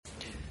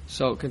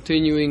So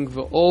continuing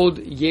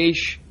v'od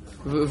yesh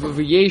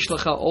v'yesh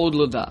lecha od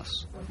ladas,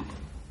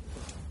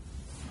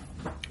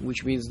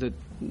 which means that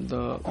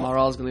the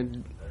Maharal is going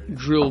to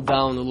drill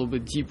down a little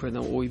bit deeper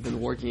than what we've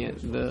been working at,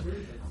 the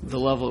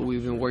level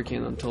we've been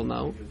working at until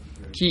now.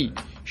 Ki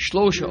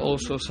shlosha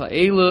also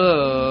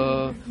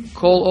sa'ela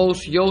kol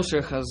os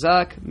yoser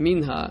chazak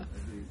minha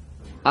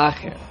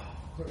acher.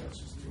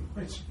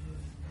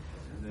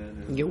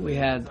 Yeah, we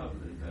had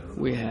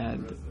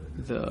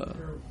the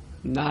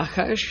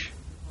nachash,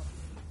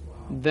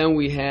 then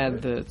we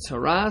had the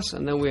tzaras,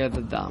 and then we had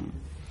the dam.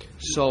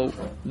 So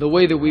the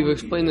way that we've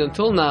explained it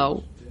until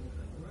now,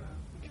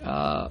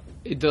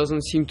 it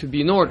doesn't seem to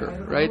be in order,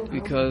 right?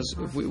 Because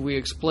we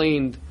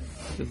explained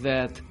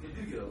that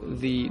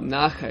the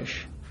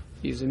nachash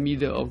is a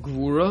midah of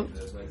gvura,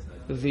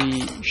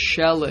 the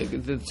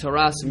sheleg, the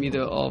tzaras,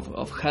 midah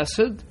of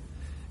chesed,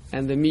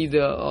 and the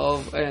midah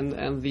of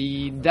and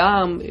the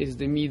dam is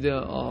the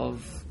midah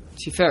of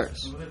tiferes,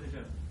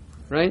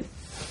 right?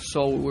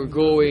 So we're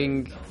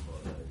going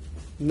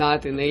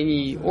not in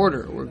any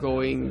order. We're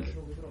going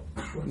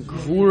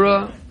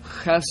gvura,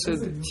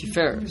 chesed,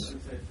 tiferes.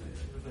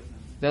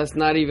 That's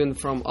not even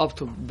from up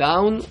to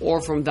down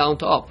or from down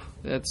to up.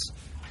 That's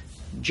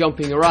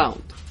jumping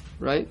around,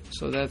 right?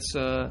 So that's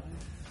so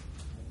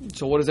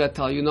what does that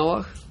tell you,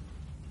 Noach?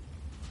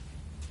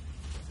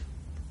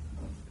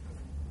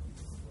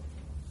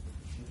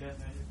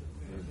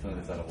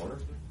 It's out of order?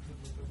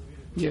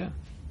 Yeah.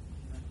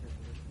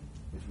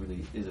 Which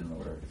really isn't an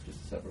order, it's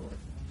just a separate order.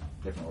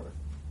 Different order.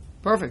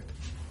 Perfect.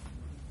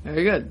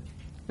 Very good.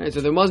 Right, so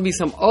there must be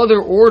some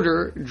other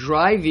order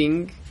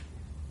driving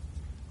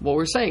what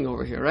we're saying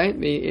over here, right? I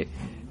mean,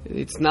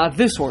 it's not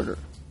this order,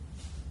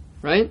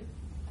 right?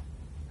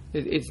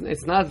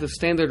 It's not the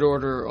standard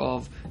order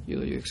of, you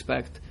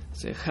expect,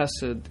 say,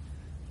 chesed,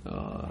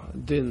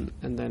 din,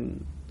 and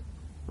then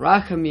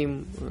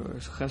rachamim, or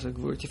chesed,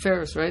 gvur,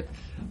 tiferes, right?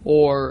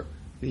 Or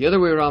the other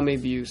way around,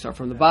 maybe you start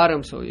from the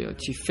bottom, so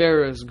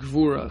tiferes,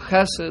 gvura,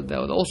 chesed,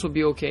 that would also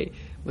be okay.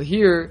 But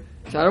here,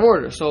 it's out of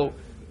order, so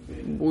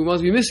we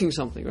must be missing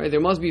something, right? There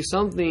must be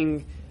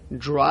something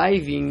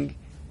driving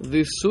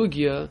this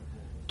sugya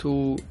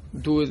to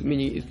do it.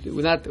 Meaning,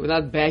 we're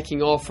not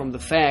backing off from the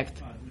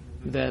fact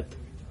that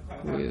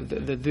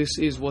this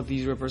is what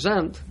these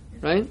represent,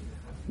 right?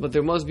 But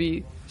there must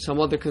be some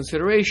other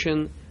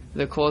consideration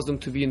that caused them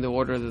to be in the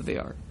order that they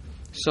are.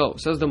 So,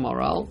 says the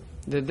Maharal,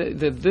 that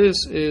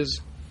this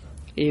is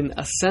in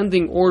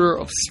ascending order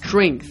of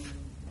strength.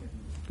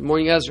 Good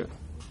morning, Ezra.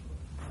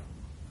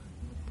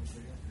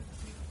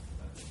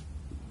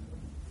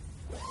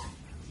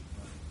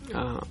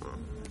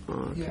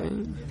 Okay.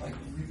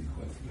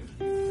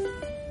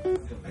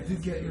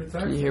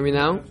 Can you hear me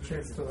now?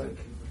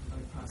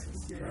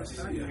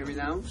 Can you hear me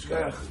now?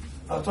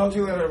 I'll talk to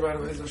you later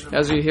about it.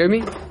 Ezra, you hear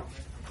me?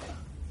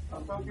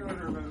 I'll talk to you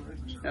later about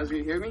it. Ezra,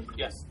 you hear me?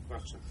 Yes.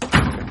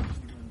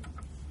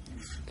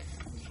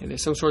 Okay,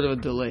 there's some sort of a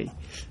delay,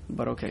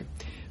 but okay,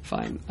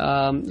 fine.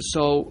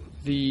 So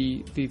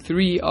the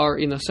three are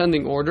in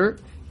ascending order.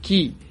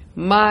 Ki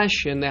ma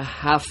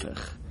shenehafech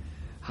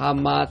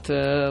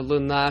hamata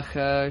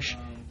lenachash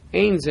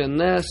ein ze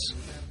nes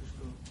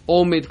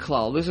omid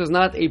klal. This is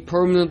not a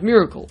permanent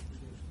miracle.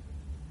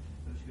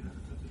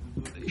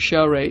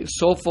 Sharei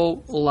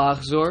sofo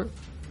lachzor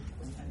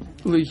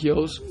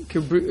lichios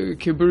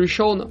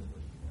kibrishona.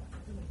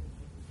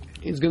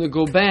 It's going to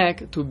go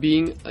back to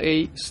being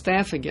a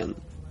staff again.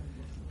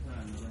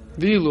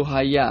 Vilu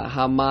haya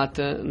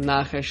hamata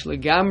nachash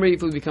legamri.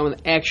 If it will become an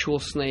actual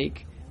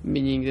snake,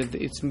 meaning that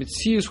its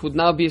mitzius would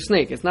now be a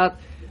snake. It's not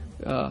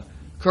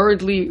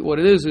currently what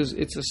it is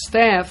it's a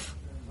staff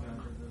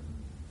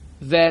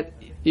that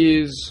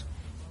is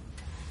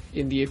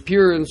in the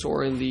appearance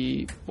or in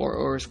the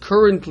or is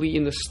currently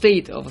in the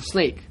state of a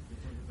snake,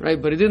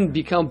 right? But it didn't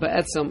become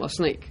ba'etzam a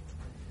snake.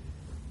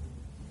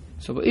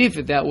 So, but if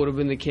that would have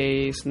been the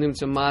case,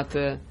 nimtza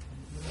mata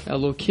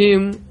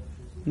elokim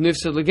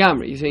nifsad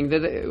legamri. You're saying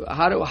that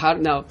how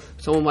now?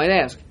 Someone might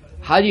ask,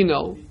 how do you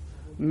know?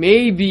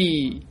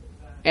 Maybe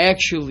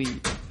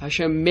actually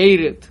Hashem made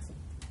it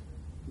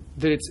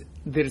that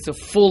it's a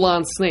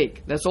full-on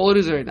snake. That's all it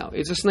is right now.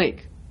 It's a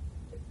snake.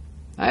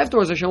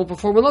 Afterwards, Hashem will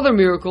perform another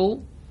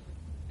miracle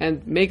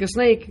and make a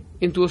snake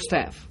into a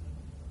staff.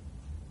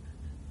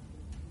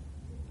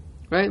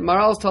 Right?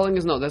 Maharal is telling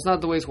us, no, that's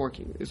not the way it's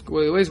working.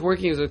 The way it's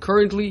working is that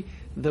currently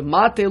the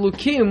Mat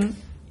Elukim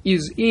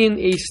is in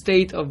a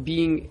state of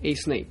being a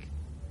snake.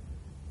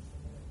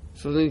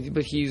 So then,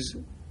 but he's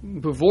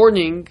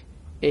bevorning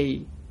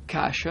a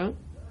kasha,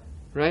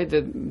 right?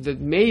 That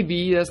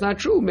maybe that's not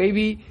true.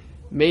 Maybe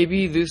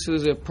this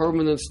is a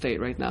permanent state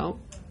right now.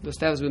 The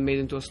staff has been made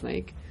into a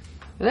snake,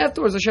 and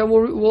afterwards Hashem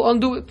will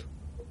undo it.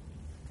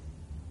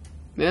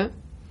 Yeah.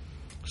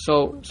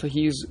 So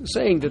he's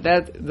saying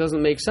that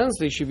doesn't make sense.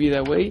 They should be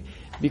that way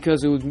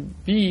because it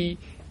would be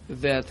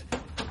that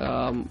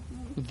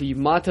the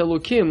Mat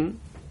Elokim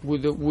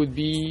would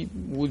be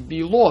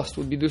lost,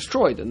 would be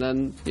destroyed, and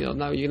then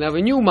now you can have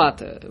a new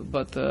Mata.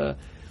 But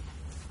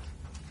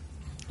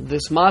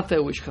this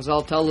mata, which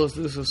Chazal tell us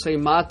this is the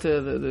same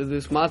mata,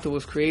 this mata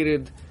was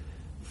created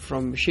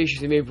from Sheshis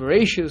Yemei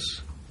Bereshis.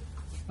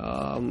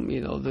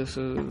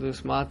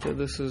 This mata,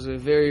 this is a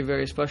very,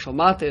 very special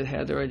mata. It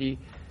had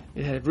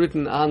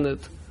written on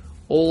it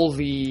all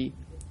the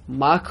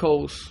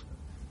makos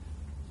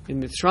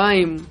in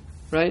Mitzrayim,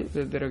 right?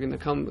 That are going to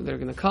come. They're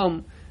going to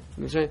come.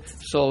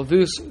 So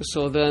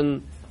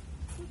then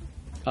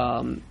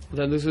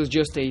this is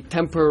just a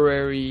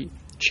temporary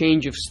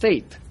change of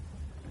state.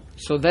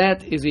 So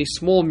that is a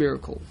small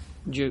miracle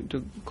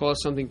to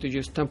cause something to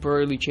just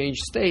temporarily change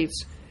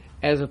states,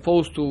 as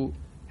opposed to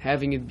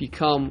having it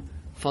become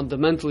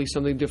fundamentally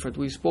something different.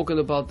 We've spoken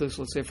about this,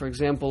 let's say, for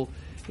example,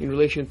 in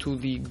relation to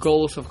the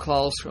goals of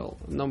Klal Yisrael.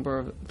 A number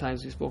of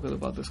times we've spoken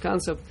about this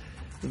concept,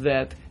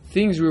 that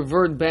things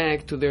revert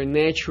back to their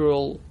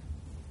natural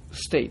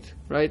state,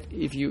 right?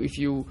 If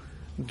you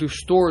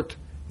distort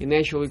a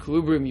natural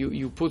equilibrium,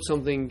 you put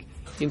something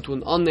into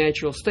an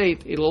unnatural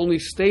state, it'll only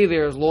stay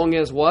there as long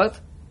as what?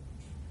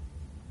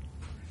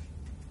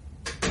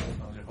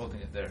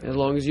 As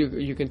long as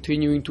you're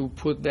continuing to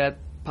put that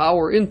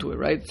power into it,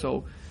 right?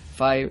 So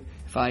if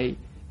I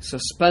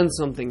suspend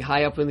something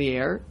high up in the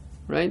air,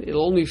 right,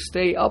 it'll only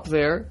stay up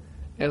there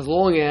as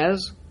long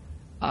as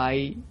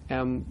I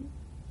am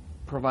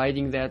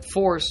providing that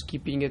force,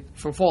 keeping it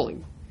from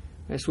falling.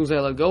 As soon as I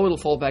let go, it'll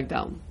fall back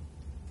down.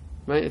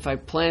 Right? If I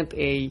plant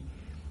a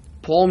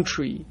palm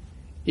tree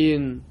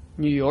in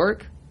New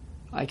York,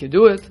 I can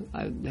do it.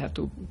 I have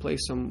to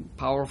place some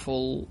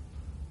powerful,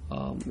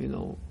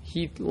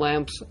 heat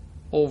lamps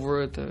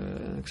over it,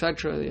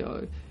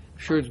 etc.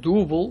 Sure, it's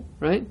doable,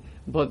 right?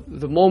 But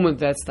the moment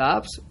that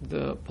stops,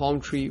 the palm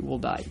tree will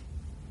die,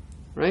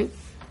 right?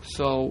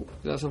 So,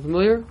 does that sound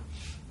familiar?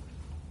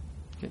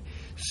 Okay.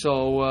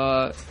 So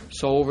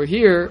over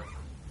here,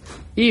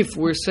 if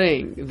we're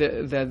saying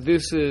that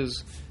this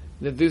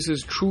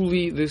is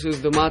truly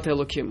the Mata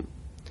Elokim,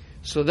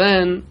 so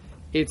then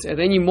it's at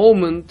any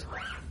moment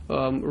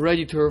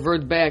ready to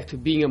revert back to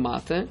being a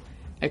Mata,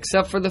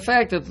 except for the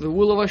fact that the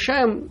will of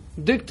Hashem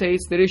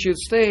dictates that it should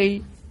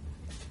stay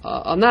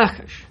a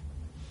Nachash.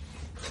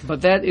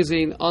 But that is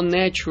an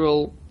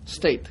unnatural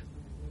state.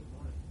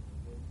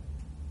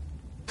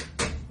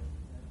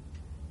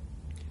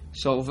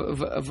 So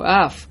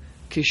v'af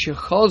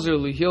kishechozer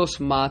lihios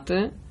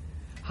mate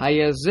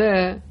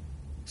hayazeh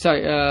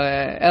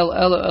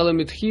el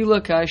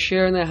mitchila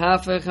kasher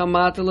nehafech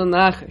hamate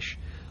lenachash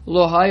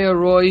lo haya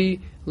roi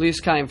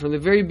liskaim. From the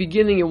very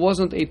beginning, it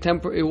wasn't a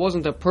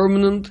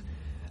permanent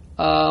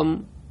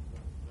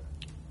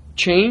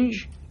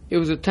change. It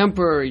was a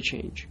temporary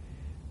change.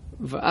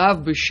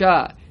 V'av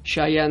b'sha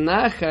shaya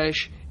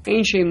nachash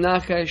ein shem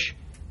nachash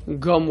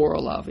gomor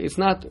alav. It's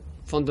not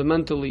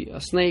fundamentally a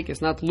snake.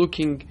 It's not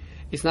looking.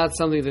 It's not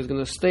something that's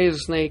going to stay as a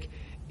snake.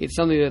 It's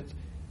something that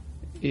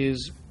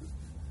is,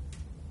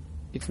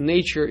 its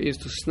nature is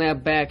to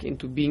snap back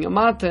into being a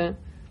mata,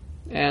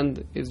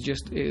 and it's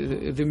just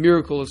the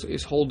miracle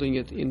is holding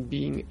it in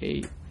being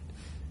a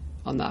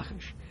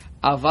nachash.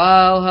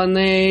 Aval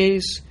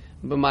hanes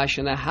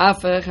b'mashana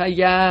hafech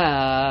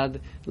hayad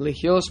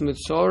lichios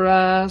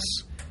mitzoras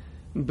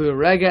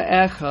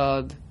b'rega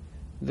echad.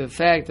 The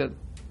fact that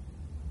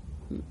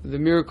the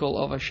miracle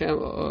of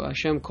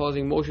Hashem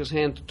causing Moshe's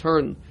hand to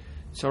turn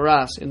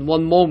tzaras in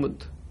one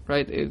moment,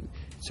 right?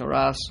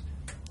 Tzaras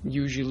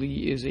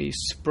usually is a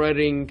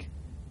spreading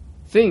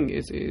thing.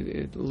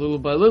 It little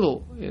by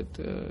little it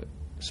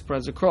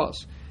spreads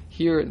across.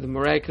 Here, the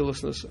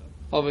miraculousness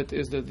of it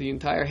is that the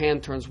entire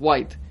hand turns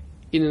white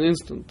in an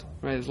instant,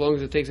 right? As long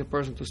as it takes a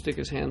person to stick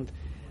his hand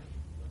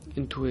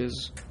into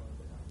his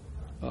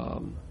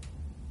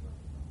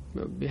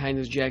behind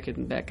his jacket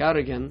and back out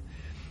again.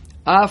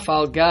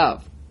 Afal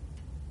gav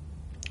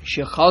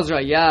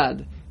shechazra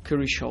yad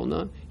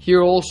kirishona.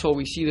 Here also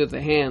we see that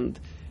the hand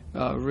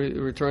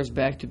returns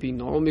back to being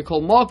normal.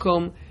 Mikol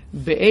makom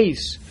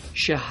be'es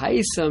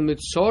shehaisa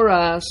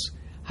mitzoras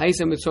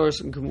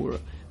gemura.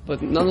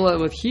 But nonetheless,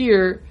 but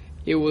here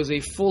it was a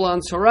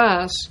full-on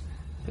tzaras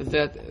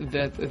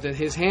that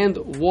his hand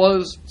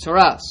was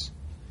tzaras.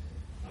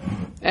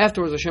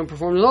 Afterwards, Hashem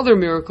performed another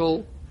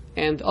miracle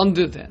and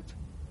undid that.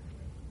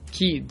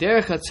 Ki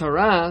derech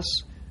tzaras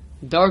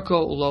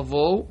darko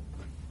lavo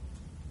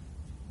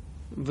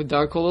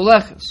v'darko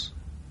leleches.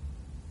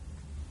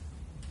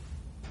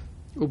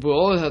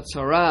 Ube'ol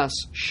hatzaras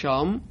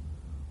sham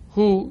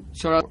hu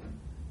tzaras.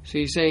 So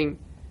he's saying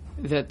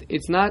that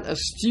it's not a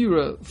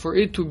stira for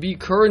it to be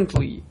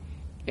currently,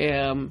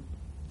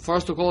 for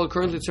us to call it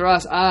currently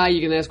tzaras.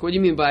 You can ask, what do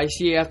you mean by I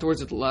see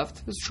afterwards it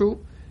left? It's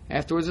true,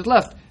 afterwards it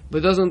left,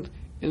 but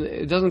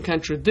it doesn't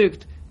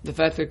contradict the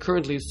fact that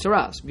currently it's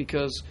tzaras,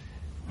 because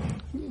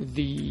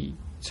the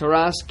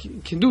tzaras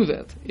can do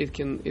that. It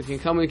can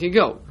come and it can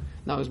go.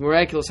 Now it's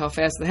miraculous how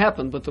fast it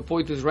happened, but the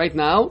point is right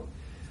now,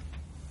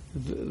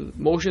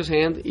 Moshe's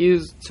hand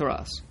is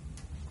tzaras.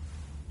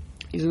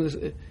 He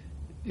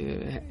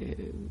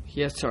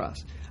has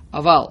tzaras.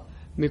 Aval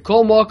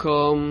mikol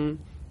makom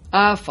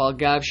afal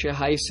gav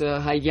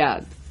shehaisa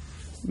hayad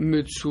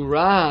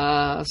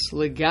mitzuras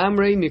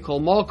legamrei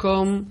mikol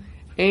makom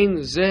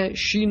ein ze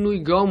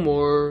shinui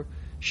gomor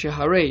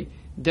sheharei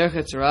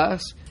derech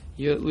tzaras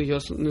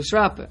lihos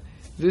nisrape.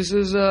 This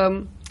is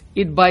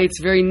it by its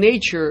very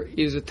nature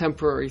is a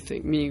temporary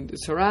thing, meaning the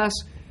tzaras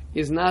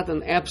is not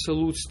an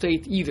absolute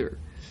state either.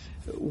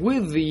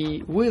 With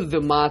the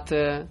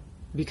mata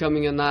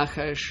becoming a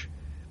nachash,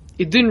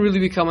 it didn't really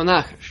become a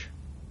nachash,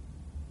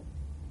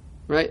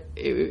 right?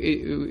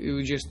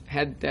 It just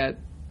had that,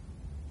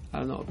 I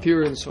don't know,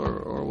 appearance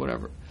or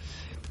whatever.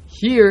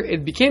 Here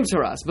it became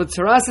tzaras, but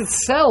tzaras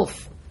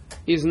itself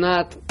is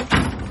not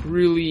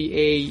really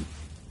a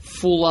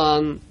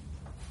full-on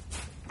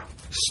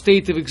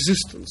state of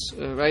existence,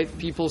 right?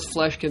 People's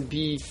flesh can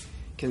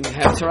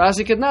have tzaras,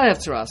 it cannot have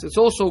tzaras. It's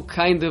also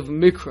kind of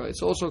mikra.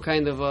 It's also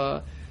kind of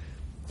a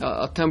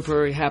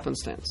temporary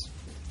happenstance.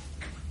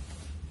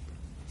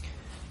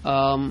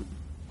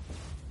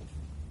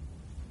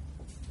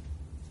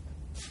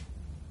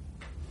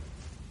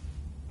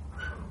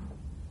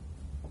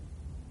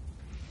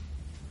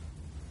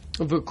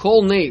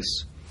 V'kol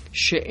nes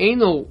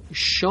she'eno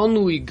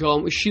shinui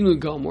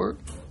gamor,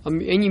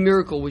 any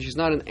miracle which is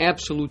not an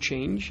absolute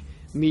change,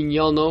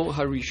 minyano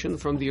harishan,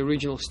 from the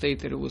original state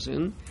that it was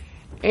in,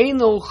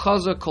 eno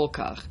chaza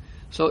kolkach.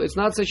 So it's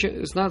not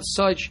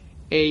such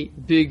a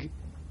big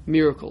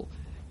miracle.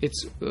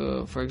 It's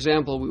for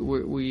example,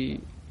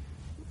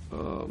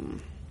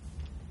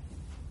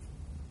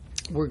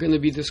 we're going to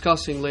be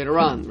discussing later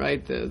on,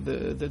 right?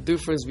 The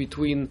difference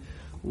between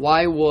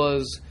why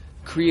was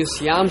Kriyas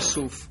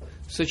Yamsuf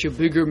such a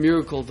bigger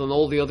miracle than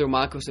all the other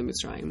Makos in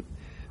Mitzrayim,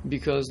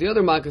 because the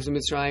other Makos in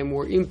Mitzrayim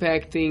were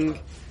impacting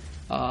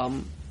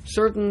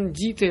certain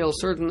details,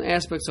 certain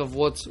aspects of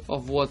what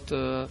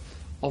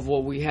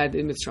we had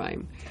in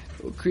Mitzrayim.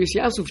 Kriyas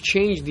Yamsuf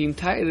changed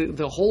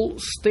the whole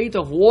state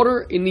of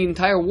water in the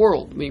entire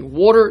world. I mean,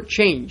 water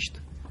changed,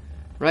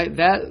 right?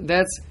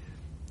 That's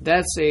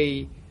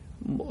a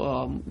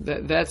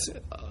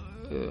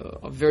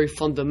very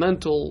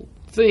fundamental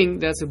thing.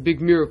 That's a big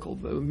miracle.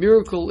 A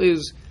miracle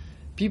is,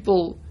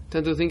 people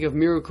tend to think of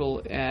miracle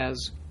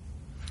as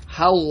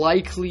how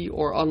likely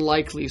or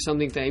unlikely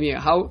something to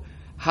happen.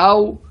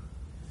 How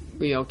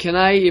can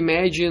I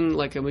imagine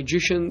like a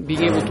magician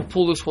being able to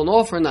pull this one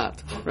off or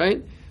not,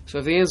 right? So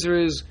if the answer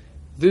is,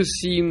 this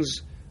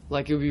seems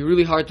like it would be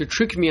really hard to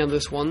trick me on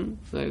this one,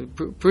 I'm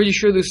pretty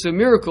sure this is a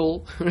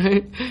miracle,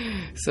 right?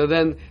 So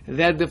then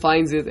that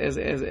defines it as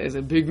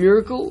a big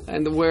miracle.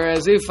 And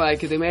whereas if I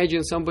could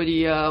imagine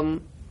somebody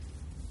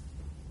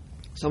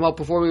somehow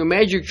performing a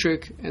magic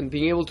trick and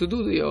being able to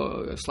do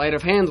a sleight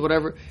of hand,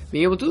 whatever,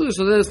 being able to do this,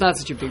 so then it's not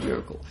such a big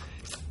miracle.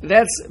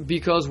 That's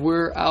because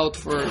we're out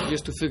for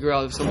just to figure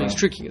out if somebody's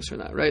tricking us or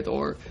not, right?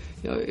 Or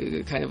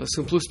kind of a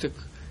simplistic,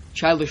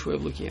 childish way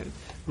of looking at it.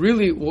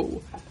 Really,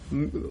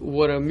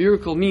 what a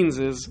miracle means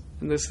is,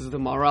 and this is the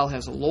Maharal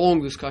has a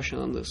long discussion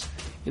on this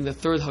in the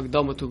third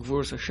Hagdama to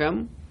Gvuras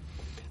Hashem,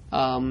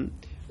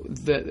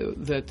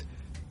 that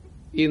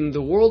in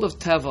the world of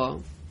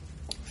Teva,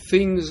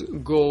 things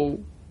go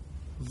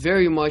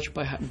very much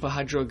by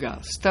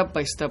hadraga, step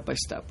by step by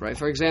step, right?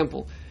 For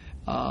example,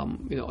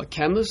 a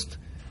chemist.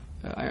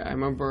 I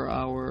remember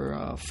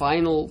our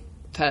final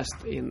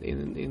test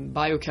in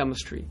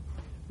biochemistry,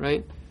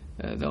 right?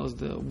 That was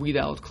the weed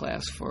out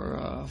class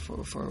for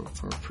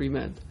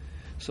pre-med.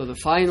 So the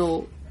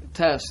final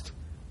test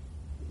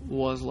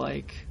was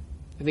like,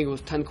 I think it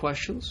was 10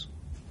 questions,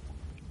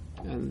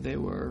 and they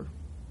were,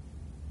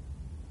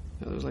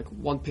 there was like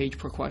 1 page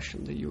per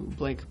question,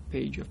 blank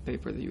page of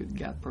paper that you would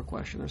get per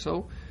question or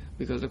so,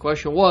 because the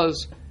question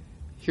was,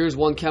 here's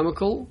one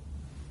chemical,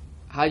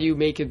 how do you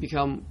make it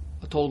become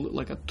a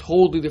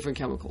totally different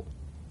chemical?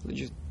 They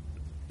just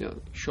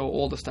show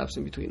all the steps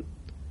in between,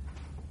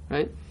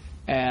 right?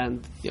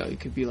 And it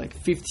could be like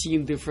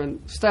 15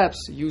 different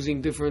steps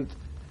using different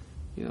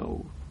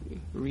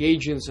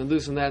reagents and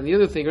this and that and the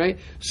other thing, right?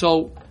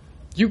 So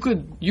you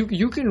can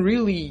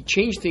really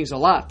change things a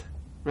lot,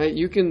 right?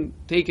 You can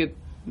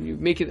you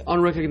make it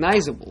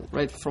unrecognizable,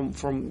 right, from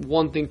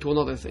one thing to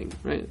another thing,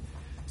 right?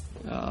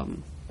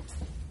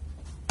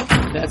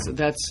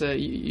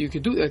 You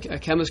could do, a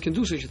chemist can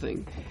do such a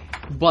thing,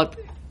 but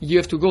you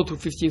have to go through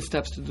 15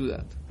 steps to do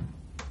that,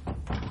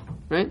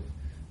 right?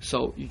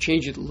 So you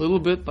change it little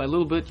bit by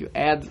little bit. You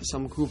add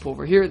some group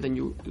over here, then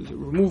you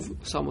remove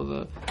some of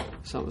the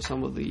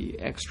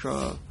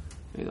extra,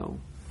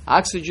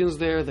 oxygens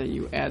there. Then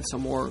you add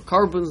some more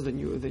carbons. Then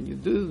you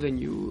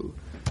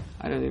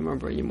I don't even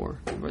remember anymore.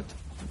 But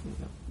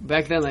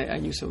back then I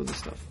knew some of this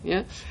stuff.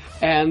 Yeah,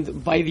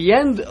 and by the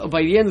end of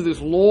this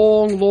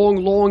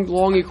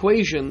long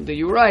equation that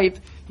you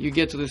write, you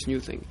get to this new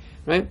thing,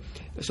 right?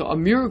 So a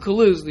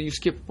miracle is that you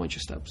skip a bunch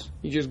of steps.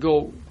 You just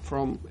go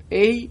from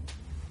A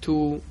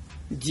to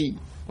D,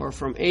 or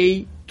from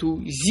A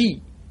to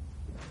Z,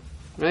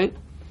 right?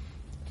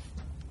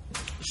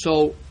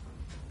 So,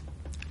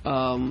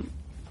 that's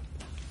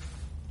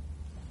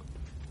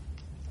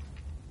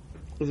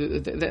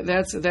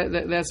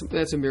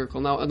a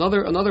miracle. Now,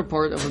 another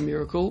part of a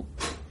miracle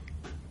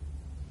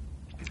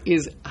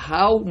is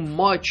how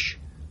much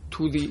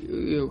to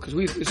the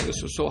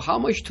because so how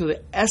much to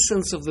the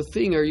essence of the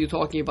thing are you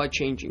talking about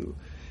changing?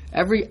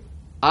 Every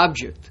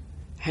object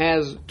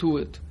has to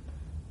it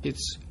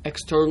its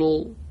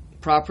external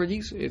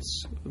properties,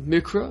 its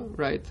mikra,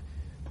 right?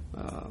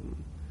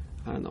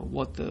 I don't know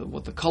what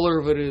the color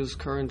of it is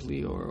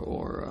currently,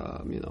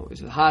 or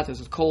is it hot,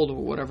 is it cold, or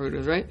whatever it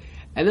is, right?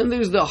 And then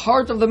there's the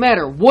heart of the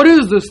matter. What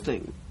is this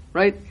thing,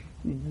 right?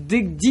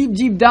 Dig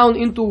deep down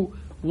into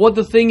what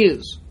the thing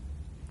is,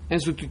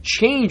 and so to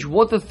change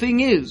what the thing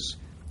is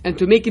and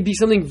to make it be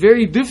something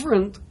very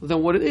different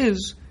than what it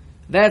is,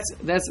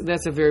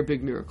 that's a very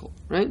big miracle,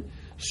 right?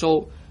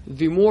 So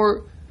the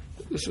more,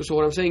 so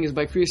what I'm saying is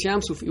by Kriyas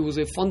Yamsuf, it was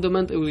a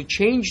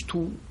change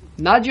to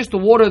not just the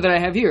water that I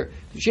have here,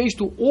 to change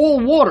to all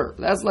water.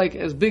 That's like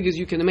as big as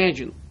you can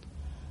imagine.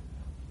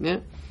 Yeah,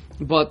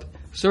 but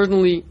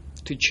certainly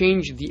to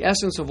change the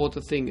essence of what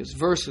the thing is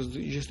versus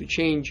just to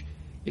change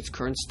its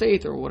current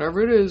state or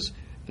whatever it is,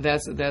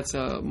 that's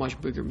a much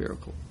bigger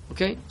miracle.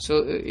 Okay,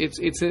 so it's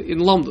in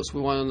Lumdus.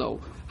 We want to know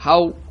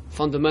how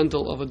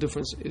fundamental of a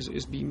difference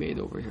is being made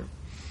over here.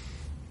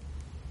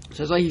 So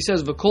that's why he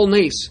says v'kol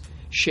neis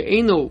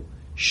she'eno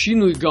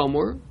shinui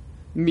gamor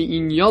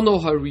mi'inyano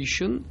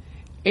harishon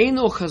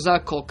eno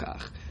chazak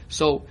kolkach.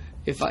 So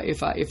if I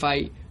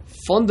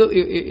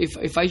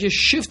just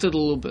shift it a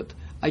little bit,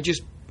 I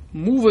just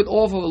move it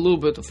off a little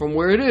bit from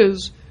where it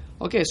is.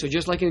 Okay, so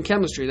just like in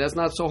chemistry, that's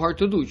not so hard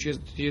to do.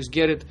 Just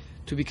get it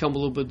to become a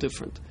little bit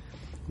different.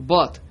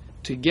 But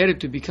to get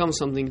it to become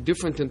something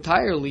different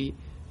entirely,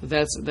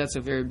 that's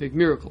a very big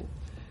miracle,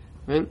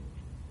 right?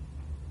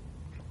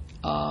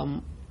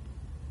 I'd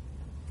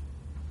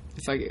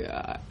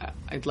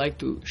like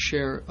to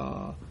share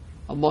a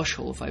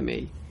mashal, if I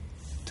may,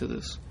 to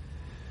this.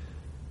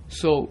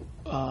 So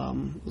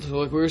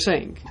like we were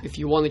saying, if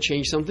you want to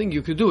change something,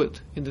 you could do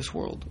it in this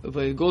world,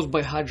 but it goes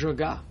by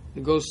hadraga.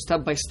 It goes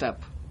step by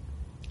step.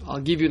 I'll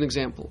give you an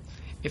example.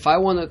 If I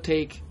want to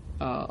take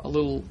a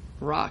little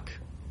rock,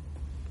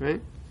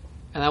 right,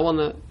 and I want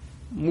to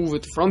move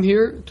it from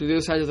here to the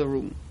other side of the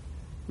room,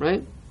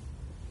 right?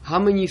 How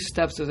many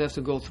steps does it have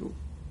to go through?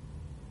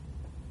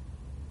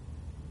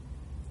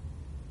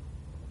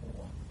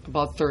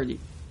 About 30.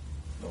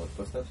 No,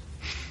 footsteps?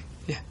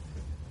 Yeah,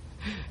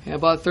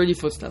 about 30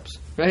 footsteps,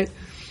 right?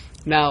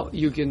 Now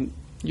you can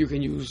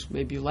use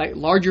maybe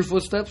larger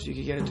footsteps. You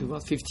can get it to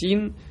about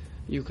 15.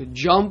 You could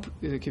jump.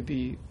 It could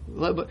be,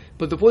 but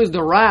the point is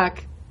the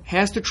rock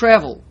has to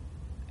travel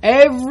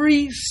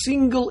every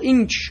single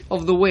inch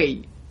of the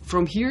way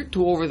from here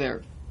to over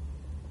there,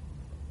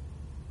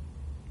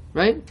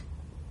 right?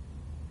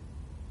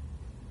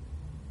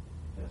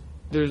 Yes.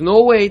 There's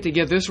no way to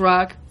get this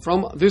rock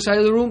from this side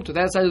of the room to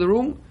that side of the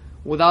room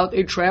without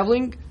it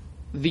traveling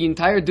the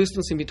entire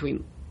distance in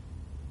between.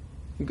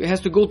 It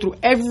has to go through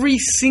every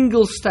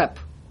single step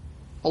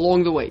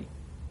along the way.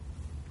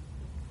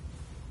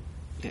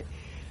 Okay.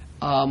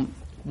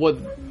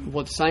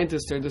 What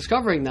scientists are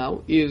discovering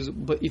now is,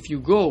 but if you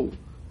go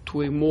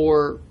to a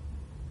more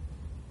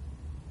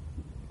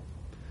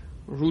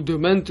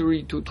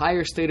rudimentary to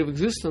higher state of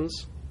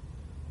existence,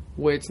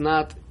 where it's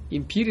not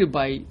impeded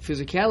by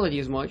physicality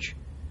as much,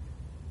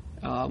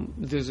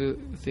 there's a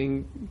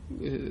thing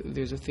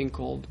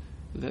called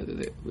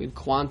in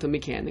quantum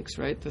mechanics,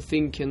 right? The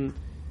thing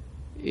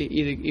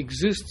it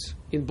exists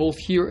in both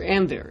here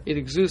and there. It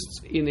exists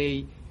in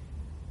a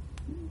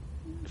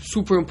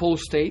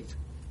superimposed state,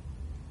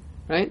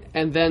 right?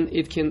 And then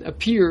it can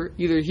appear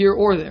either here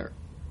or there,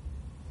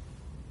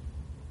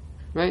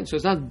 right? So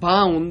it's not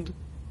bound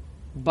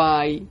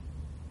by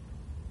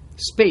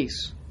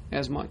space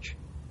as much.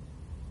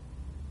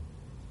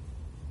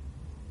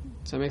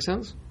 Does that make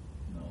sense?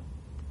 No.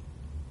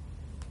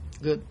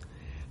 Good.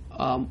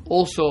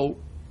 Also,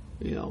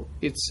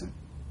 it's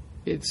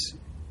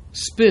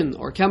spin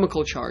or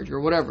chemical charge or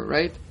whatever,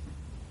 right?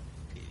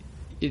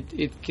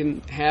 It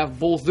can have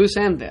both this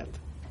and that.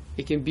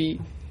 It can be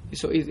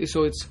so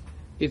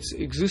it's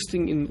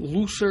existing in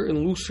looser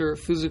and looser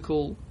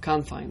physical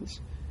confines,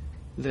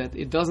 that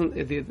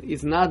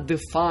it's not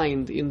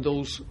defined in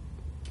those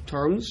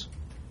terms,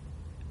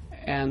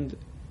 and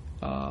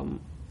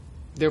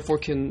therefore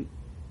can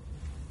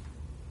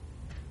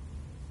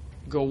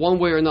go one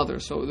way or another.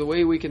 So the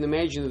way we can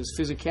imagine is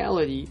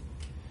physicality.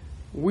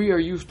 We are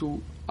used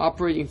to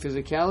operating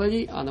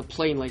physicality on a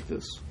plane like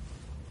this,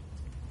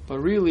 but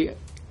really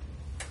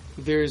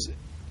there's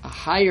a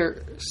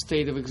higher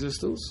state of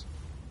existence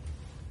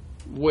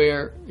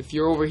where if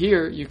you're over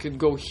here, you could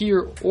go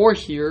here or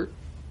here,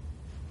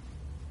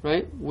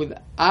 right,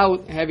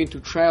 without having to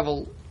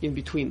travel in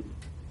between.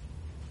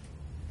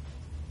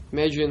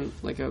 Imagine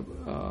like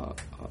a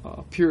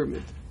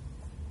pyramid,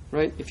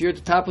 right? If you're at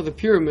the top of the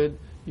pyramid,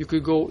 you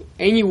could go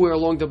anywhere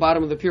along the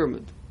bottom of the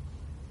pyramid.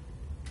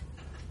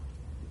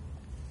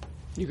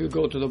 You could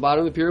go to the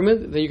bottom of the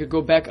pyramid, then you could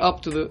go back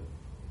up to the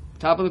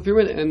top of the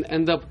pyramid and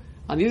end up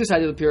on the other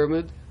side of the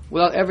pyramid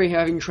without ever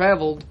having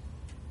traveled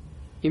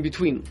in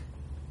between.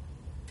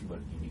 But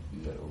you need to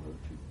do that over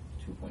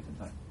two points in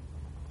time.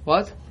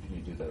 What? You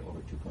need to do that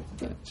over 2 points in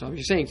time. So I'm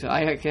just saying, so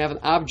I can have an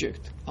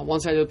object on one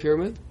side of the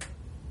pyramid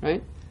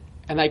right?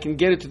 And I can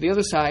get it to the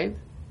other side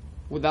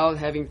without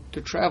having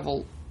to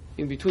travel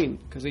in between,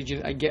 because I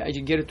just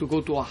get it to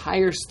go to a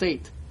higher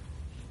state,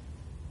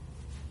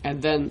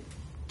 and then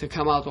to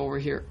come out over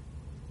here.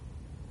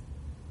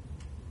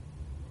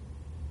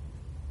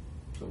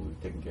 So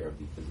we've taken care of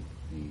the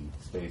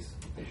space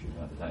issue,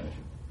 not the time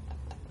issue.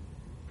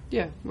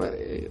 Yeah. Or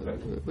you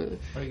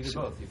could do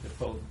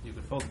both. You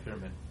could fold the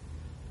pyramid,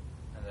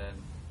 and then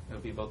it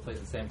would be both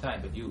places at the same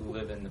time. But you who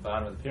live in the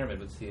bottom of the pyramid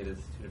would see it as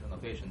two different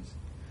locations.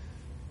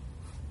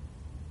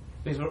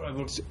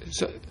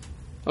 So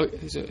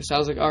it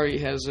sounds like Ari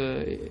has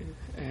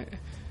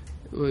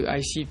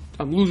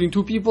I'm losing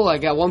two people. I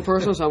got one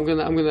person, so I'm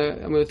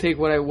gonna take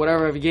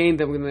whatever I've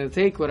gained. I'm gonna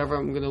take whatever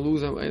I'm gonna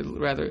lose.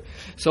 Rather,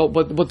 so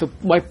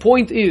my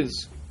point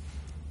is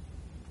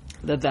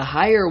that the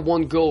higher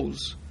one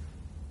goes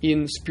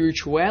in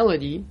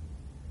spirituality,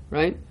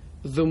 right,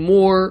 the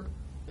more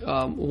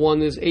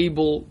one is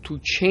able to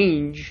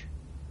change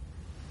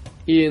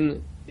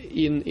in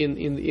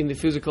the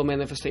physical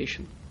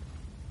manifestation.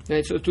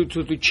 Right? So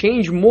to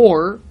change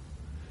more,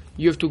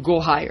 you have to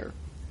go higher.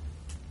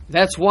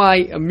 That's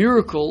why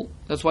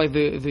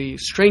the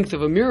strength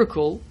of a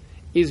miracle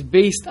is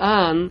based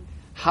on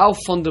how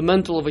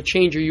fundamental of a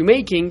change are you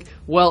making.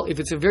 Well, if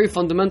it's a very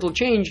fundamental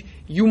change,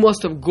 you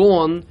must have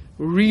gone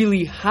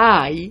really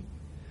high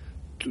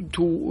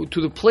to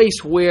the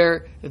place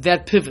where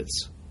that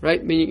pivots,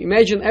 right? Meaning,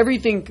 imagine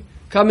everything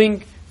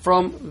coming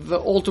from the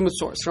ultimate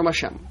source, from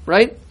Hashem,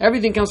 right?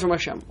 Everything comes from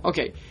Hashem.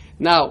 Okay,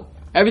 now,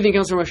 everything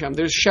comes from Hashem.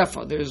 There's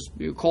Shefa,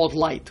 you call it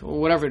light, or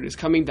whatever it is,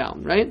 coming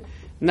down, right?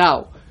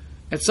 Now,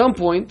 at some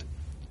point,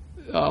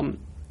 it's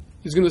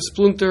going to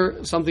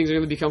splinter, something's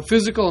going to become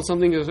physical, and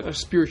something is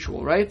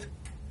spiritual, right?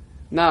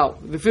 Now,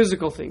 the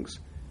physical things,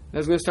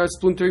 that's going to start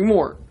splintering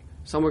more.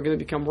 Some are going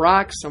to become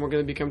rocks, some are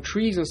going to become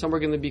trees, and some are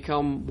going to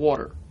become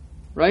water,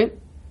 right?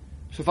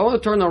 So if I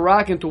want to turn a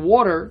rock into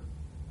water,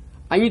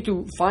 I need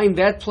to find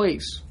that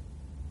place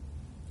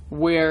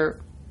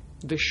where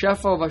the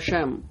Shefa of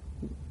Hashem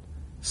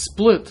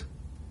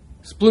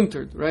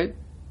splintered, right?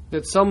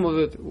 That some of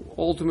it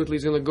ultimately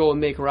is going to go and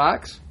make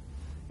rocks,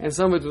 and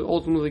some of it is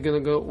ultimately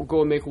going to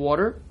go and make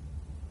water,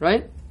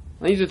 right?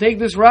 I need to take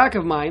this rock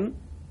of mine,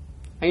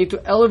 I need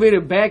to elevate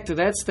it back to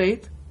that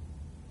state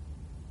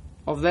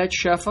of that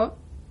Shefa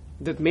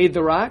that made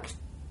the rock,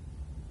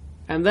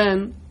 and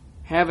then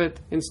have it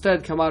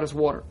instead come out as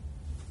water.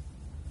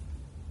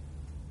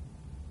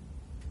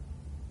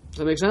 Does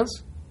that make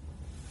sense?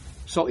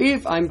 So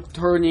if I'm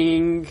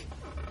turning,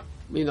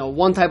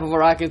 one type of a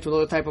rock into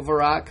another type of a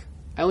rock,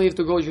 I only have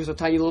to go just a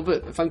tiny little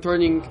bit. If I'm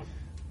turning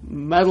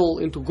metal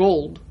into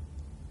gold,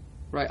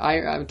 right?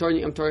 I'm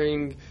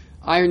turning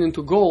iron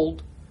into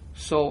gold,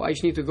 so I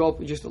just need to go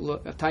up just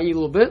a tiny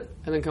little bit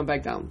and then come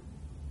back down.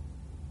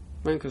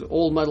 Right? Because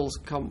all metals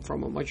come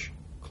from a much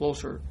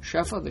closer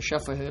Shefa. The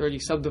Shefa had already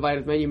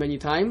subdivided many, many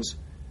times.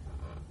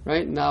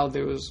 Right? Now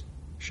there was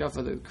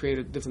Shefa that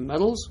created different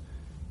metals,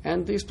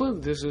 and they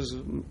split. This is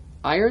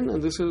iron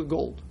and this is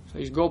gold. So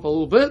I just go up a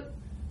little bit,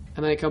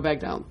 and then I come back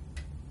down,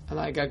 and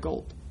I got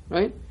gold.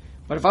 Right?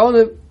 But if I want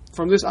to,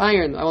 from this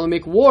iron, I want to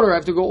make water, I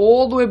have to go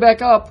all the way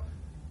back up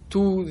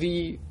to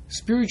the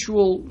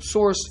spiritual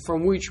source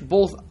from which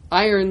both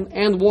iron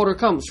and water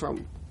comes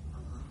from.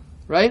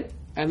 Right?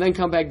 And then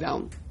come back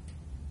down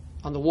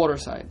on the water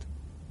side.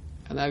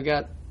 And I've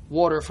got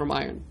water from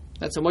iron.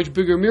 That's a much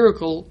bigger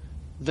miracle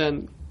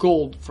than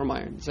gold from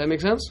iron. Does that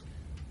make sense?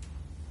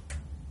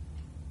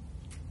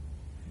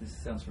 This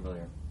sounds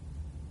familiar.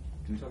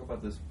 Can we talk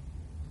about this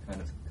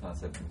kind of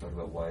concept? Can we talk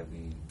about why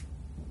the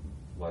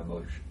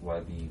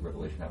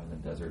revelation happens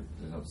in the desert?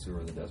 There's no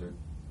sewer in the desert,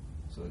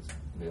 so it's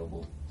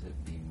available to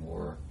be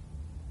more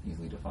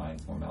easily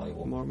defined, more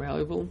malleable. More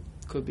malleable?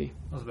 Could be. It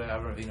was by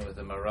Avraham Avinu with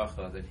the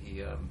Maracha that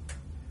he, when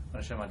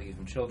Hashem wanted to give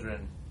him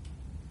children,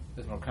 it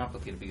was more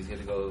complicated because he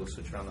had to go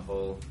switch around the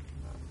whole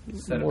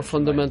set more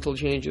fundamental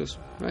changes,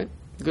 right?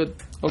 Good.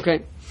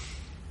 Okay.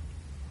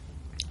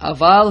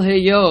 Aval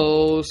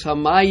heyos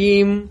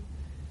hamayim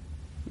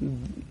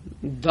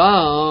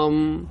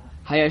dam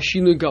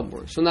hayashinu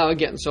gabur. So now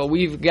again, so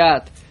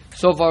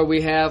far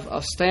we have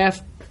a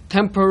staff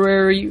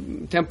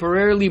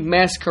temporarily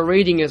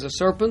masquerading as a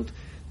serpent.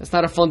 That's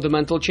not a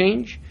fundamental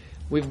change.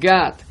 We've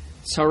got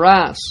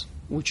saras,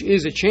 which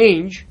is a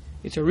change.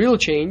 It's a real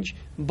change,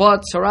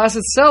 but saras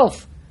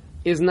itself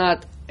is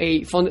not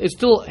it's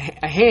still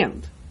a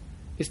hand.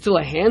 It's still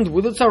a hand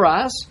with a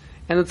saras,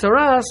 and the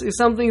saras is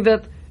something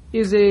that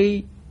is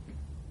it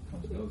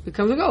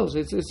comes and goes.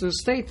 It's a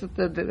state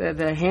that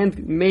the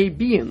hand may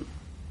be in.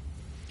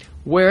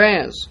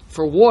 Whereas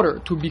for water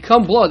to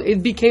become blood,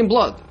 it became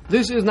blood.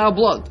 This is now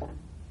blood.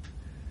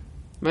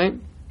 Right?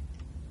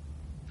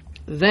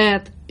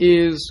 That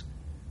is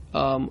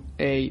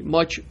a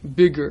much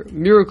bigger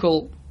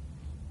miracle.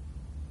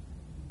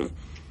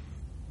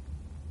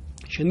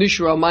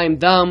 Shenishra mayim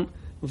dam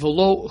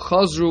v'lo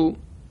chazru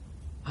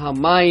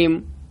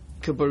hamayim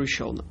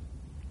kebarishona.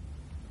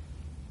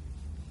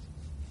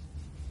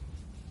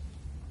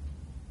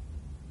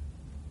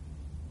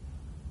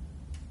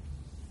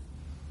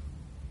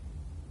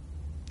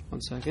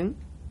 One second.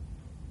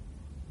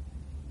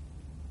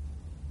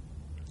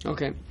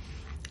 Okay.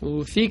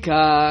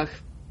 Lufikach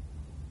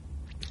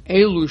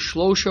Elu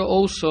Shlosha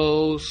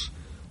Osos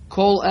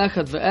Kol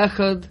Echad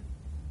Ve'echad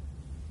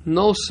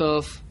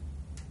Nosaf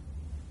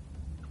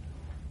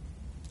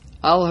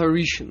Al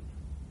Harishan.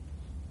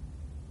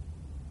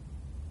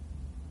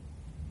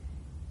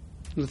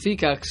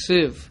 Lufikach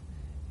Siv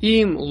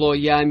Im Lo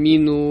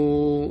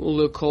Yaminu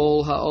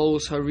Lekol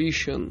Haos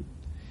Harishan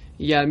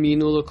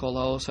Yaminu Lekol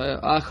Haos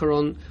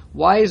Acharon.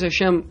 Why is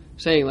Hashem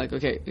saying, like,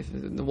 okay, if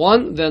the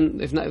one,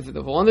 then if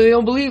the one that they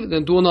don't believe,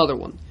 then do another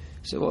one.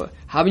 So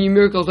how many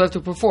miracles do I have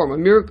to perform? A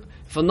miracle.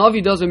 If a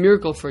Navi does a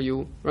miracle for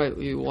you, right?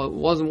 It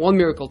wasn't one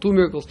miracle, two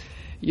miracles.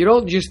 You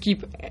don't just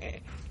keep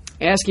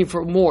asking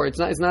for more. It's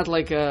not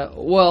like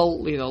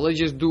let's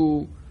just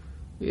do.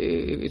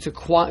 It's a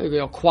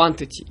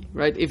quantity,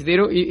 right?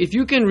 If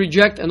you can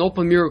reject an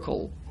open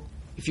miracle,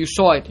 if you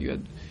saw it,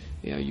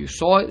 you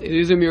saw it. It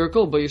is a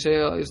miracle, but you say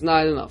it's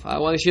not enough. I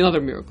want to see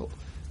another miracle.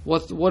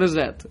 What is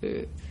that?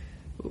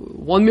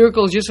 One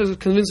miracle is just as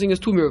convincing as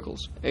two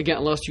miracles. Again,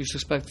 unless you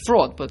suspect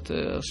fraud, but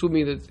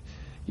assuming that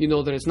you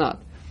know that it's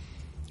not.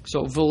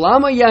 So,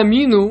 V'lama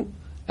yaminu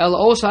el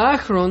osa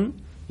achron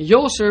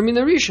yoser min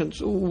harishon.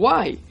 So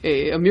why?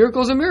 A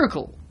miracle is a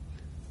miracle.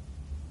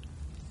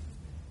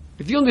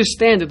 If you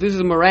understand that this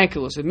is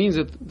miraculous, it means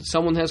that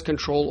someone has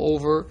control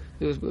over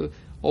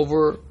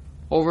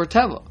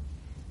Teva.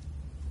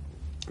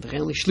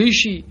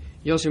 Shlishi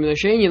yoser min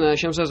hasheni, and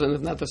Hashem says, and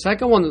if not the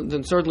second one,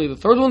 then certainly the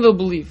third one they'll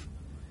believe.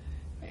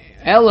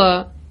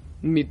 Ella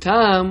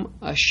mitam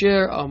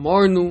asher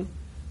amarnu.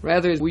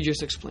 Rather, we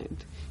just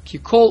explained. Ki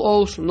kol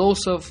os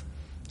nosaf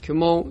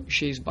kemo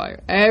sheis bayer.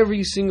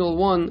 Every single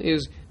one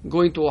is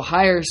going to a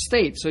higher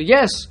state. So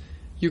yes,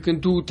 you can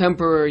do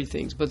temporary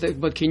things, but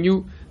can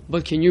you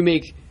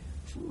make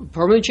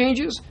permanent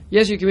changes?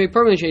 Yes, you can make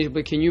permanent changes,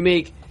 but can you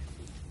make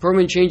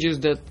permanent changes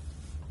that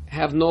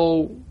have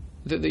no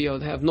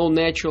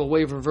natural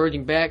way of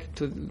reverting back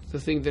to the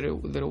thing that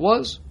it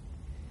was?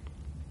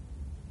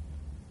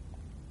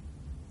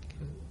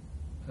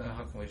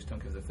 How come we just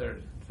don't give the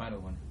third, final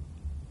one?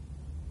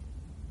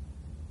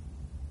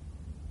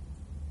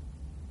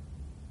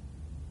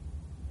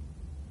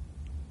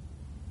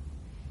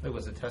 Wait,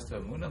 was it test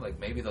of Emunah? Like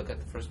maybe they'll get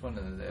the first one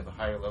and then they have a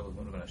higher level of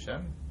Emunah than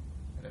Hashem?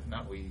 And if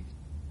not, we...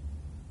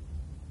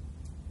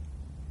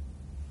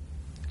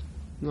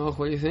 No,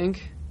 what do you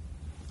think?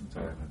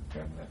 Sorry, I'm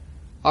grabbing that.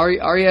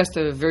 Ari asked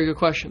a very good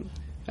question.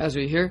 As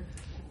we hear,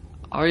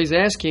 Ari's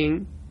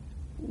asking,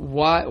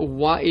 why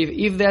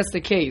if that's the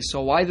case,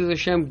 so why does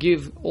Hashem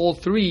give all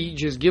three?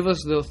 Just give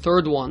us the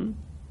third one,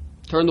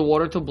 turn the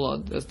water to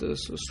blood. That's the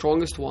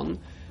strongest one,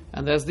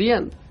 and that's the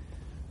end.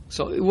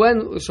 So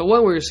when we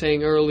were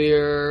saying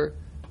earlier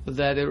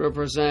that it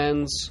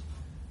represents,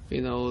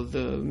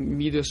 the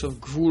midas of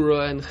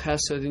Gvura and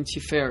Chesed and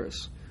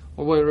Tiferes,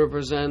 or when it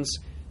represents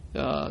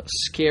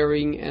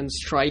scaring and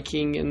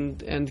striking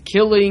and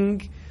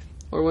killing,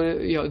 or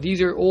when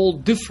these are all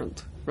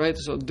different, right?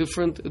 So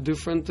different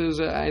is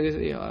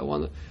I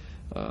want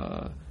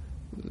to.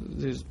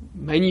 There's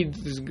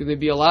going to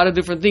be a lot of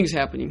different things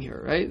happening here,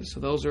 right?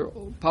 So those are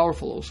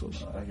powerful also.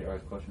 I hear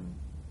Ari's question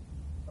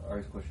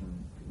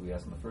we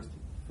asked in the first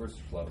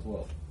shlab as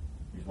well.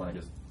 You just want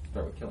to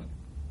start with killing.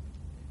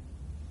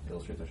 It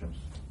illustrates Hashem's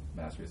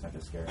mastery. It's not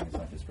just scaring, it's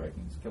not just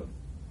striking, it's killing.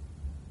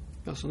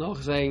 So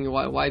Noach saying,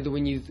 why do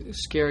we need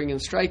scaring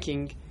and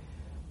striking?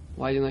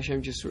 Why didn't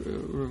Hashem just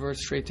revert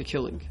straight to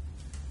killing?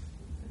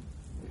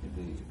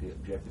 The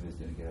objective is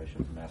to get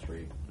Hashem's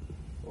mastery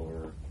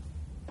over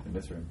the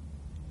Mitzrayim.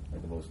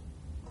 Like the most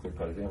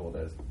clear-cut example of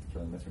that is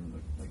killing the Mitzrayim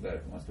like that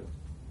if he wants to.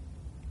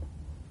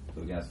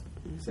 So we can ask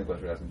the same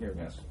question we're asking here, we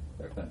can ask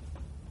back then.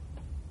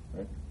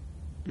 Right?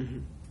 Mm-hmm.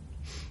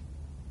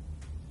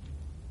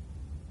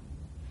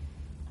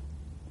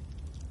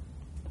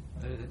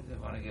 They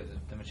want to give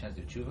them a chance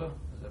to tshuva?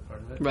 Is that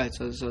part of it? Right,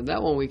 so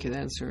that one we can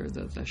answer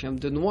that Hashem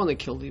didn't want to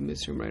kill the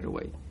Mitzrayim right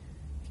away.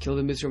 Kill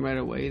the Mitzrayim right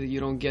away, that you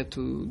don't get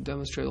to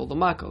demonstrate all the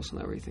makos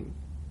and everything.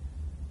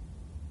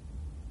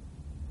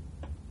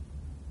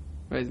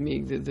 Right,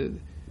 meaning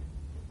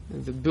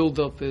the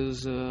build-up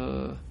is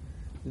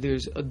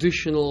there's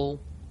additional.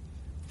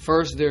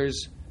 First,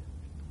 there's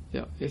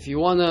if you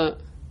wanna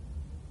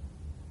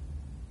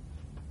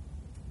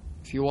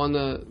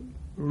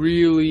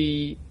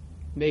really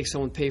make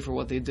someone pay for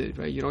what they did,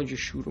 right? You don't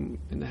just shoot them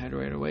in the head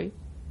right away,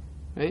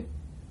 right?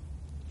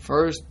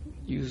 First,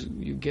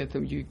 you get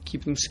them, you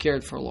keep them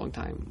scared for a long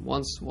time.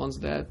 Once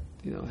that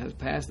has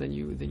passed, then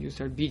you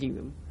start beating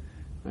them,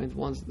 right?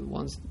 Once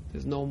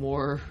there's no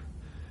more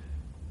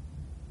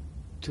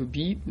to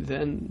beat,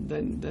 then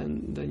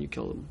you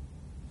kill them.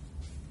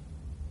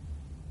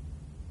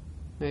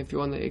 And if you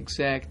want to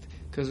exact,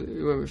 because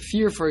remember,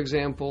 fear, for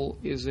example,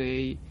 is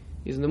an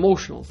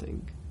emotional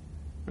thing,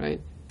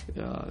 right?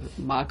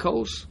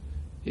 Makos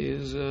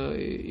is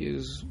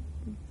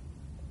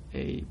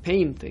a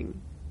pain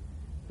thing.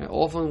 And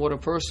often, what a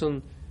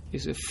person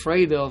is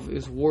afraid of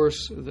is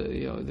worse.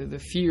 The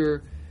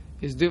fear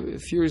is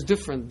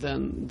different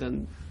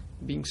than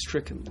being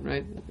stricken,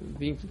 right?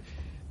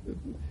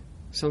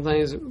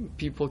 Sometimes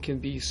people can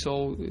be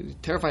so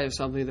terrified of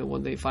something that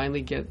when they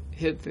finally get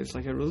hit, it's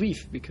like a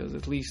relief, because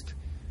at least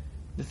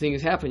the thing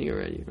is happening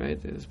already,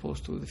 right? As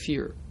opposed to the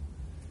fear.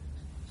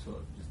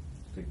 So just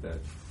take that,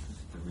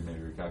 just to maybe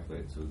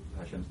recalculate. So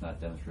Hashem's not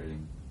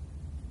demonstrating,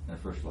 in the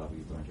first law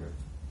we learned here,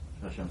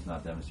 Hashem's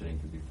not demonstrating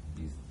through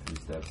these 3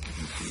 steps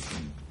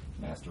increasing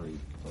mastery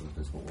of the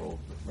physical world,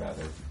 but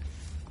rather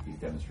he's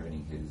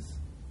demonstrating his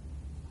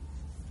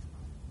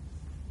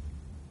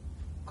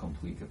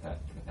complete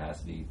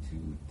capacity to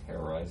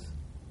terrorize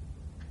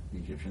the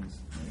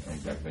Egyptians and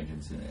exact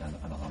vengeance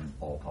on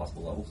all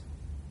possible levels.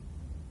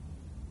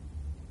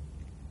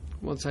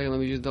 One second,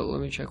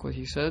 let me check what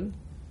he said.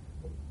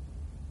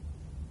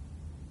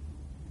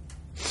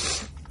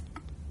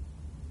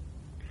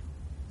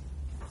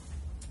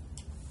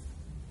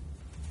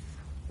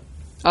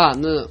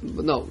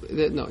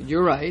 No,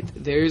 you're right.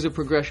 There is a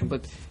progression,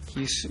 but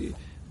he's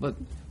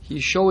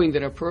showing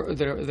that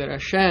that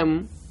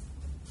Hashem,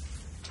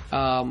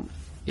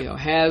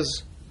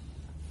 has.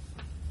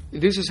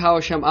 This is how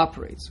Hashem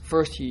operates.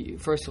 First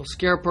he'll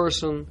scare a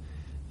person,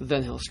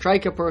 then he'll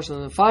strike a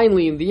person, and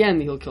finally, in the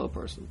end, he'll kill a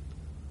person.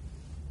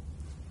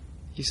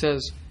 He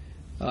says,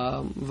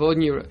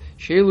 "Vodnira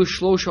Sheilu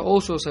Shlosha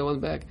Osos." I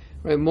went back.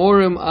 Right,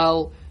 Morim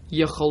al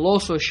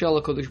Yecholoso Shel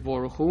HaKadosh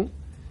Baruch Hu.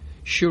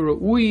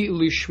 Shirui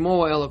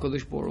lishmo el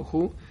HaKadosh Baruch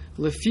Hu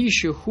lefi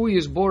shehu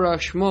yisborach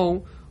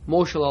shmo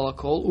moshel al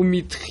hakol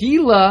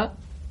umitchila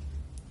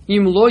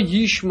im lo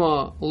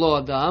yishma lo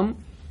adam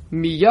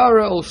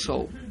miyara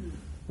also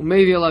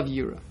umevi elav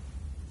yira.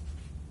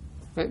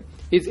 Right?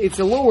 It's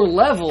a lower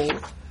level,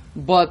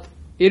 but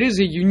it is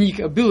a unique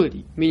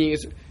ability. Meaning,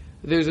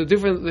 it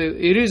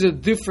is a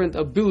different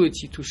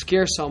ability to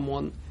scare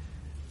someone.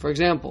 For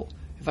example,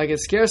 if I can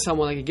scare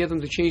someone, I can get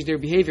them to change their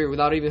behavior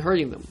without even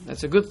hurting them.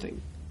 That's a good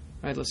thing.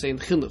 Right, let's say in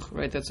chinuch,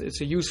 right?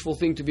 It's a useful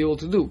thing to be able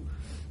to do,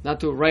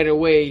 not to right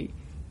away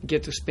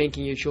get to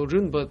spanking your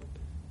children, but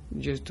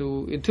just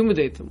to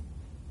intimidate them.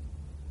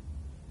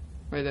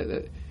 Right?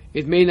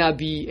 It may not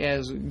be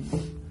as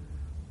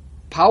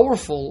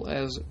powerful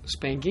as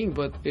spanking,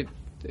 but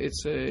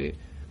it's a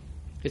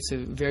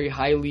very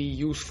highly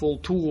useful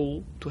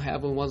tool to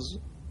have in one's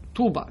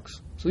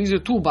toolbox. So these are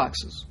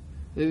toolboxes.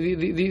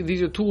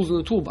 These are tools in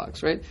the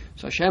toolbox, right?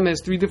 So Hashem has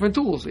 3 different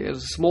tools. He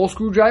has a small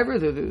screwdriver,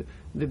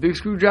 the big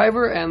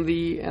screwdriver, and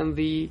the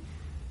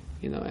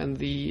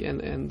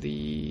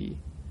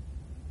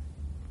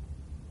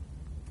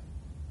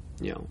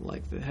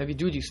like the heavy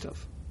duty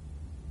stuff.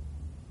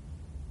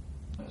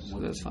 So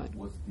that's fine.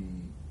 What's the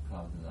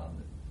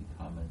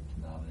common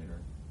denominator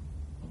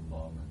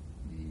among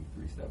the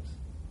 3 steps,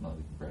 among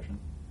the compression?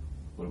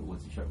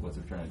 What's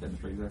it trying to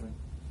demonstrate exactly?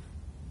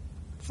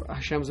 For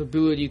Hashem's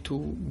ability to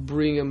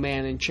bring a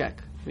man in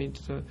check. I mean,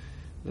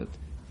 that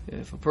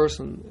if a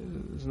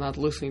person is not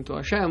listening to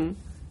Hashem,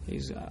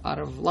 he's out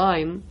of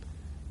line.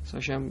 So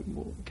Hashem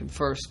can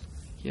first,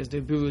 he has the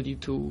ability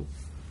to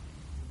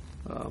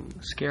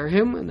scare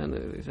him, and then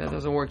if that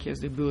doesn't work, he has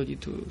the ability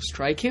to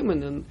strike him,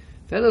 and then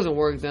if that doesn't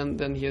work,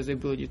 then he has the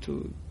ability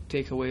to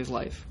take away his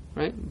life.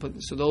 Right? But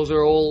so those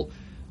are all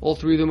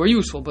 3 of them are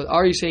useful. But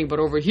are you saying, but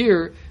over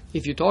here,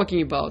 if you're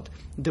talking about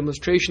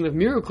demonstration of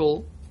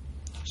miracle,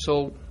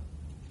 so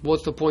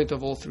what's the point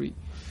of all 3?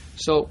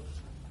 So,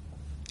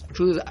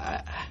 truth is,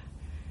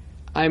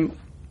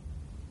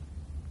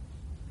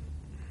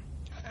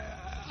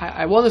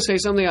 I want to say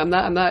something. I'm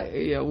not.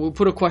 We'll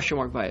put a question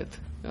mark by it.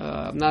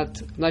 I'm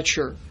not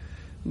sure.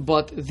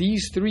 But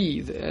these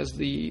 3, as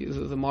the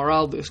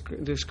Maharal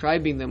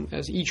describing them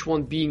as each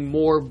one being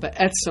more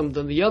be'etzem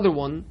than the other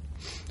one,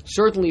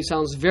 certainly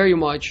sounds very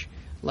much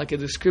like a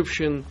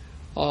description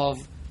of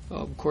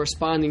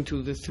corresponding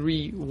to the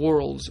 3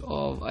 worlds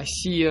of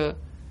Asiya,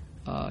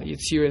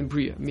 Yetzirah, and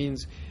Bria.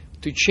 Means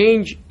to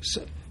change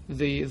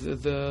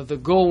the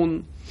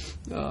Gaon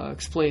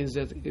explains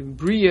that in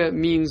Bria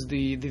means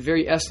the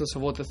very essence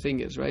of what the thing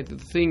is, right? The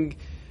thing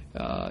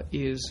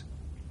is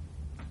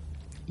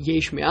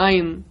Yesh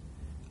Me'ayin.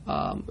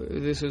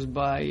 This is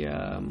by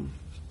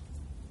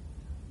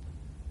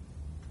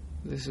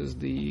this is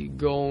the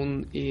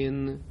Gaon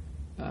in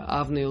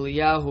Avnei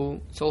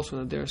Eliyahu. It's also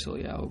in Aderes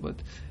Eliyahu,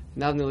 but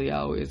in Avnei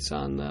Eliyahu it's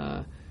on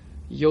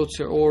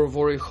Yotzer Or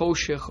Vorei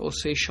Choshech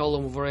Osei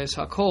Shalom Voreis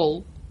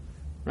Hakol,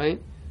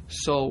 right?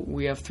 So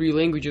we have 3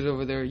 languages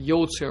over there: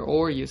 Yotzer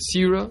Or,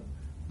 Yetzirah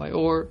by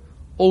Or,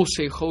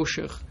 Osei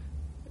Choshech.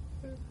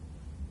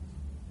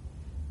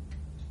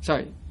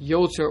 Sorry,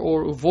 Yotzer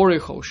Or Uvorei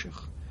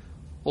Choshech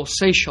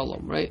Osei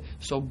Shalom, right?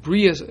 So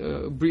Bria is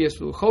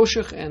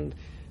Choshech and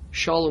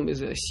Shalom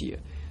is Asiya.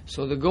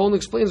 So the Gaon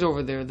explains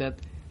over there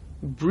that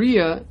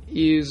Bria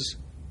is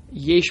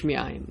Yesh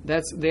Me'ayin.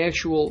 That's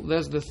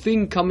the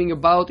thing coming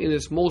about in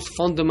its most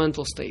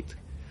fundamental state.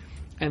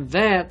 And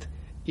that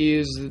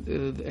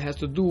has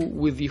to do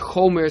with the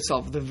Chomer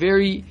itself, the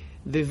very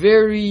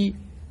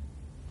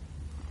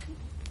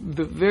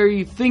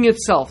thing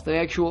itself, the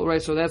actual,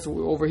 right? So that's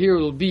over here.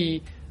 It will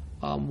be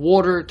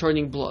water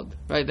turning blood,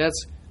 right?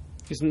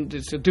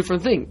 It's a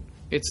different thing.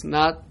 It's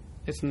not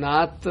It's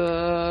not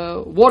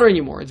water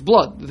anymore. It's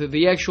blood.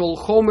 The actual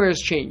chomer has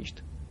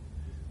changed,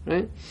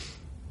 right?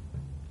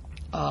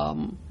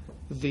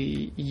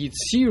 The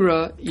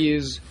Yitzira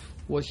is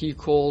what he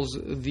calls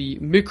the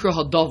Mikra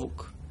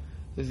Hadavuk,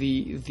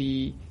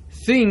 the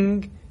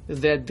thing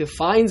that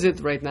defines it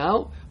right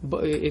now,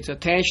 but it's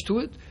attached to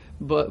it.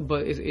 But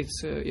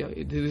this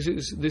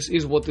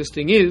is what this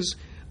thing is.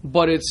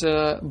 But it's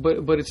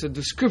a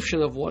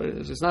description of what it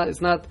is. It's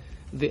not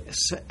the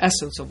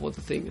essence of what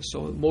the thing is.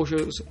 So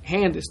Moshe's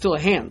hand is still a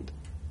hand.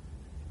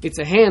 It's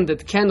a hand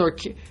that can or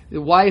can.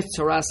 Why is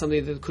tzara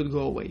something that could go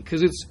away?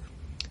 Because it's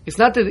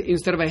not that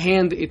instead of a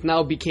hand it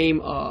now became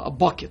a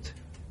bucket,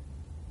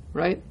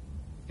 right?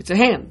 It's a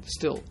hand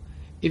still.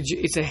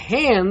 It's a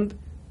hand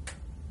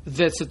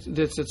that's a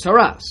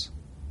tzaras,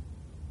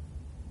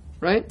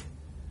 right?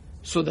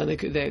 So then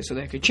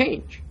that could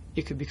change.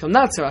 It could become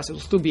not tzaras. It'll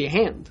still be a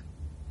hand.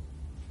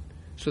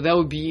 So that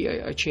would be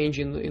a change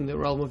in the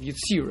realm of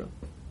Yitzira,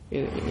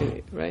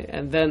 right?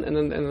 And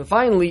then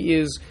finally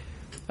is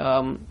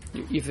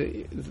if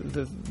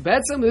the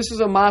Betzim, this is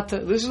a mata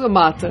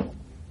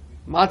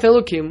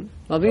Elokim.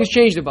 Nothing's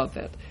changed about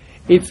that.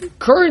 It's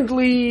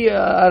currently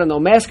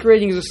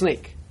masquerading as a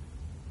snake,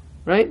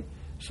 right?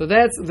 So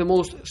that's the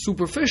most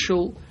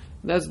superficial.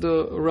 That's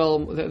the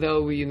realm that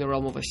will be in the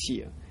realm of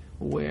Asiya,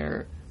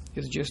 where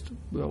it's just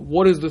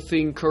what is the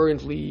thing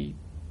currently.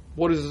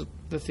 What is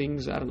the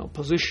thing's,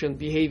 position,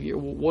 behavior,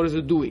 what is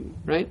it doing,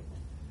 right?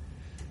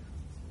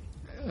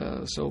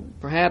 So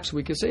perhaps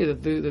we can say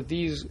that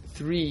these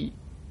three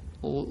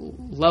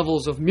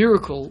levels of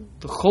miracle,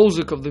 the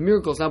chozuk of the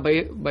miracles, not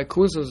by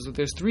coincidence that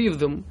there's three of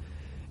them,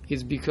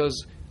 is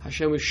because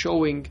Hashem is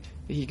showing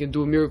that He can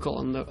do a miracle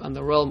on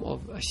the realm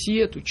of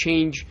Asiya to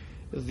change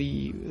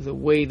the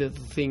way that the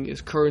thing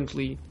is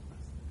currently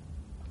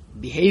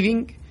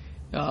behaving,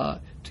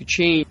 to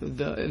change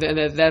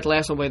that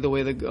last one, by the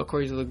way,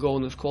 according to the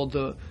Gaon, is called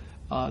the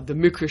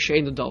Mikra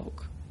She'eino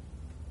Davuk.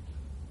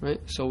 Right.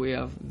 So we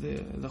have the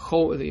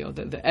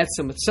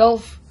etzem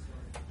itself,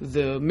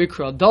 the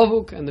Mikra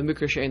Davuk, and the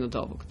Mikra She'eino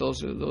Davuk.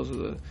 Those are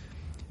the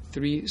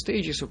three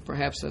stages. So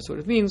perhaps that's what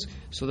it means.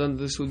 So then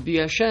this would be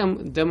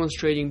Hashem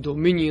demonstrating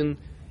dominion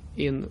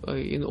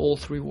in all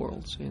three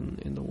worlds,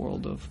 in the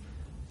world of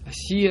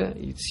Asiya,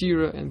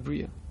 Yitzira, and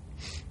Bria.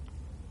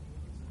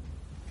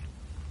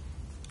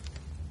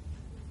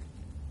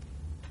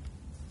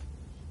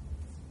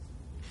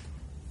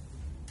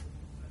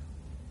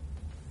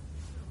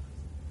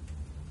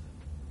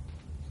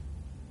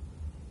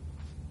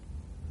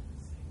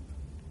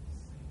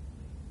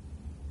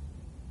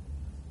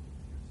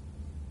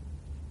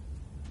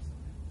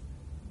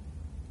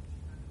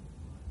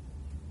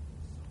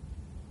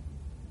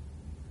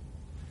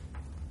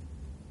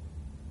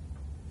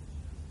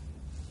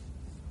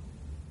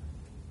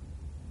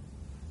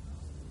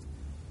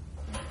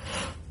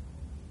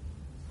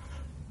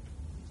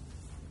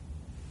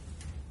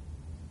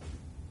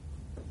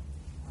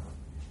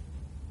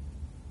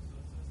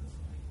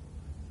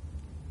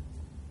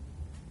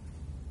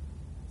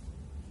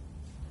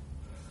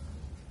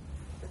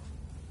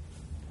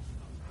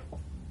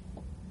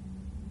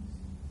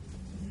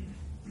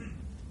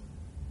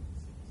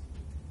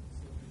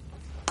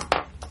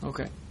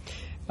 Okay,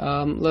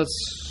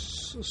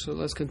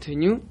 let's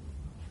continue.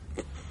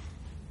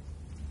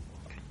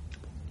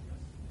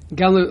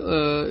 Gam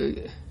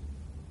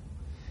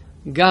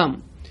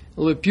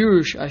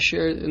lepirush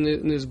asher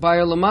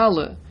nizbar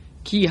lamala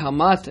ki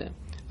hamate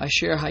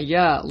asher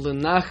haya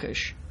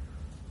lenachesh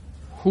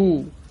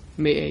hu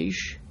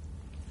me'esh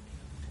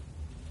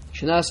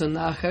shenasa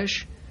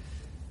nachesh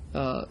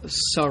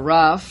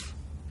saraf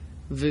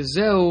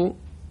v'zeu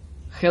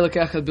chelek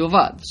echad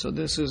bilvad. So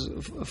this is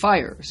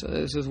fire. So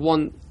this is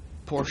one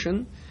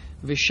portion.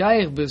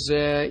 V'shayich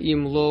b'zeh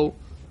im lo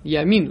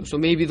yaminu. So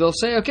maybe they'll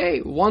say, okay,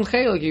 one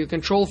chelek, you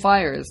control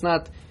fire. It's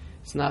not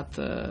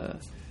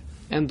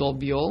end all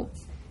be all.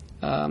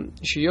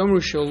 Sheyomru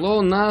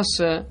shelo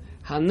nase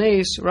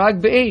hanes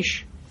rag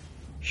be'esh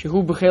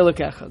shehu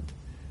b'chelek echad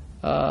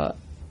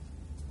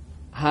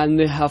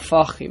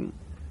hanehafachim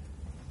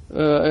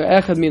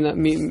echad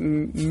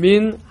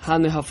min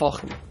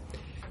hanehafachim.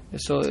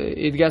 So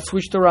it got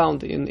switched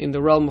around in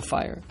the realm of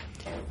fire.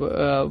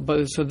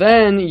 But so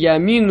then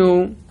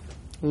Yaminu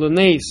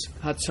Lunes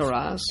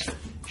Hatzaras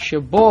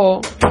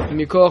Shebo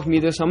Mikoch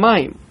Midas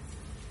Hamayim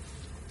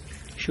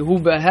Shehu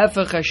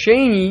Behefech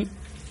Hasheni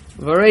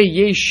Varei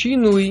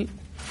Yeshinui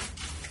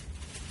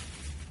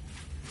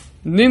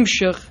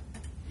Nimshach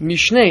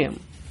Mishneim.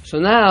 So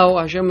now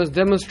Hashem has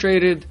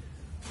demonstrated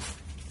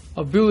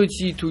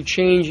ability to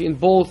change in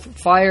both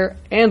fire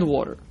and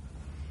water.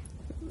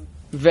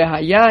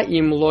 V'haya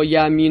im lo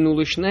yaminu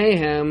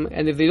l'shneihem,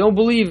 and if they don't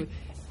believe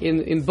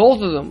in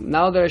both of them,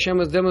 now that Hashem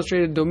has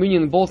demonstrated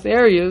dominion in both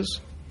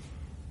areas,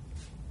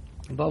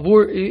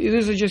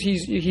 this is just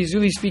he's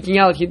really speaking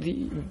out. It's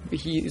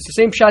the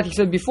same shot he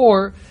said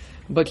before,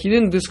 but he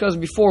didn't discuss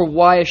before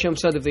why Hashem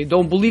said if they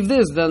don't believe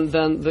this, then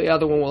the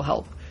other one will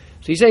help.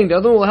 So he's saying the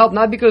other one will help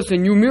not because it's a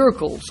new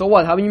miracle. So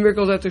what? How many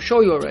miracles I have to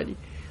show you already?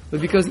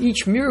 But because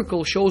each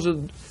miracle shows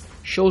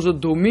shows a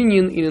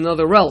dominion in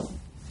another realm.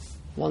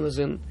 One is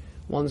in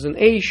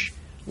Eish,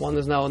 one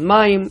is now in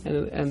Mayim,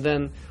 and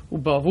then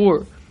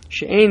Ubavur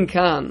she'ein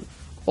kan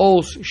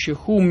os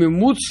shehu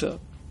mimutza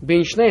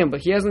bein shneim,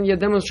 but he hasn't yet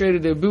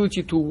demonstrated the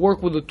ability to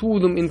work with the two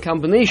of them in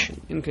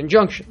combination, in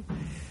conjunction.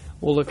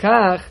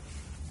 Ulekach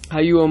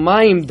hayu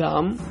amayim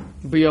dam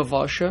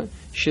b'yavasha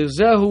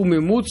shezehu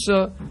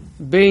mimutza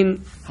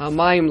bein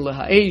hamayim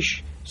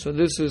leha'esh. So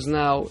this is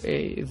now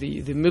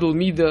the middle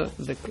midah,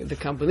 the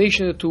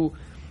combination of the two.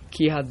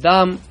 Ki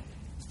hadam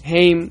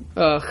heim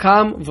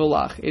cham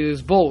v'lach. It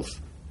is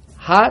both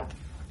hot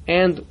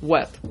and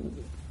wet.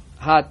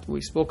 Hot,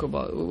 we spoke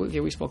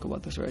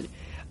about this already.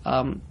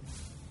 Kam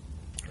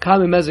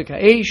mezek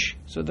ha'esh,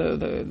 so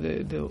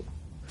the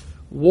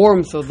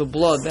warmth of the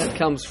blood that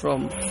comes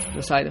from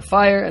the side of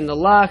fire, and the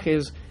lach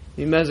is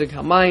the mezek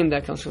hamayim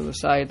that comes from the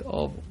side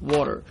of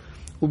water.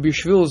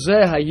 Ubishvil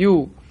zeh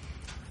hayu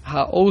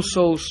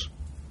ha'osos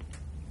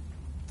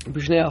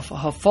b'shnei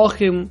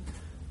hafachim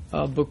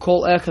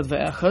b'kol echad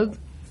ve'echad.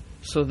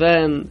 So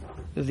then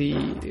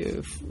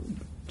the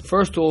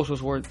first two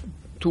osos were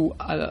two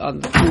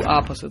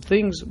opposite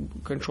things,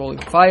 controlling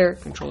fire,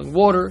 controlling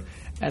water,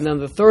 and then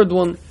the third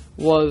one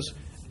was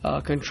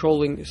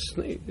controlling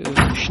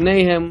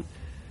shnehem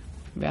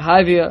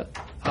behavia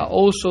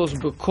ha'osos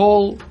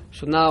b'kol.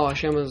 So now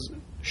Hashem has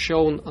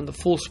shown on the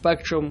full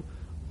spectrum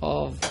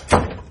of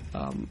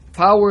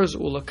powers,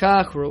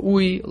 ulakach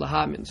ra'ui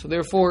lahamin. So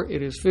therefore,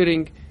 it is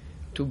fitting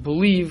to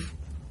believe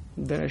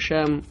that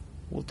Hashem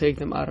will take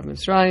them out of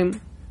Mitzrayim.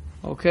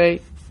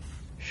 Okay,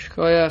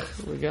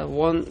 shkoyach. We got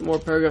one more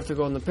paragraph to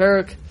go on the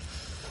parak,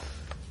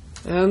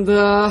 and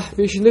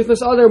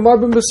mishnitnas other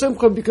marbim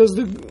b'simcha, because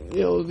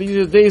these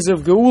are days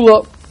of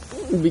Geula,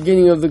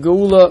 beginning of the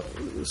Geula,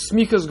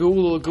 Smichas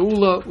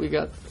Geula. We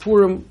got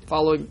Purim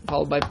followed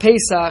by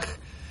Pesach,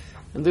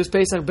 and this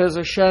Pesach Bez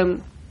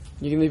Hashem,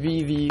 you're going to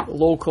be the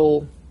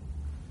local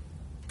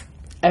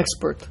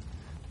expert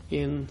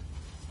in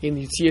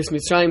Yetzias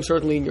Mitzrayim,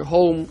 certainly in your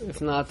home,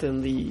 if not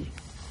in the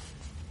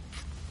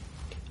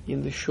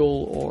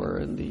shul or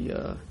in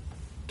the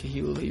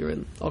kehillah that you're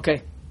in.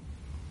 Okay.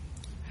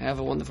 Have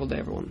a wonderful day,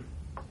 everyone.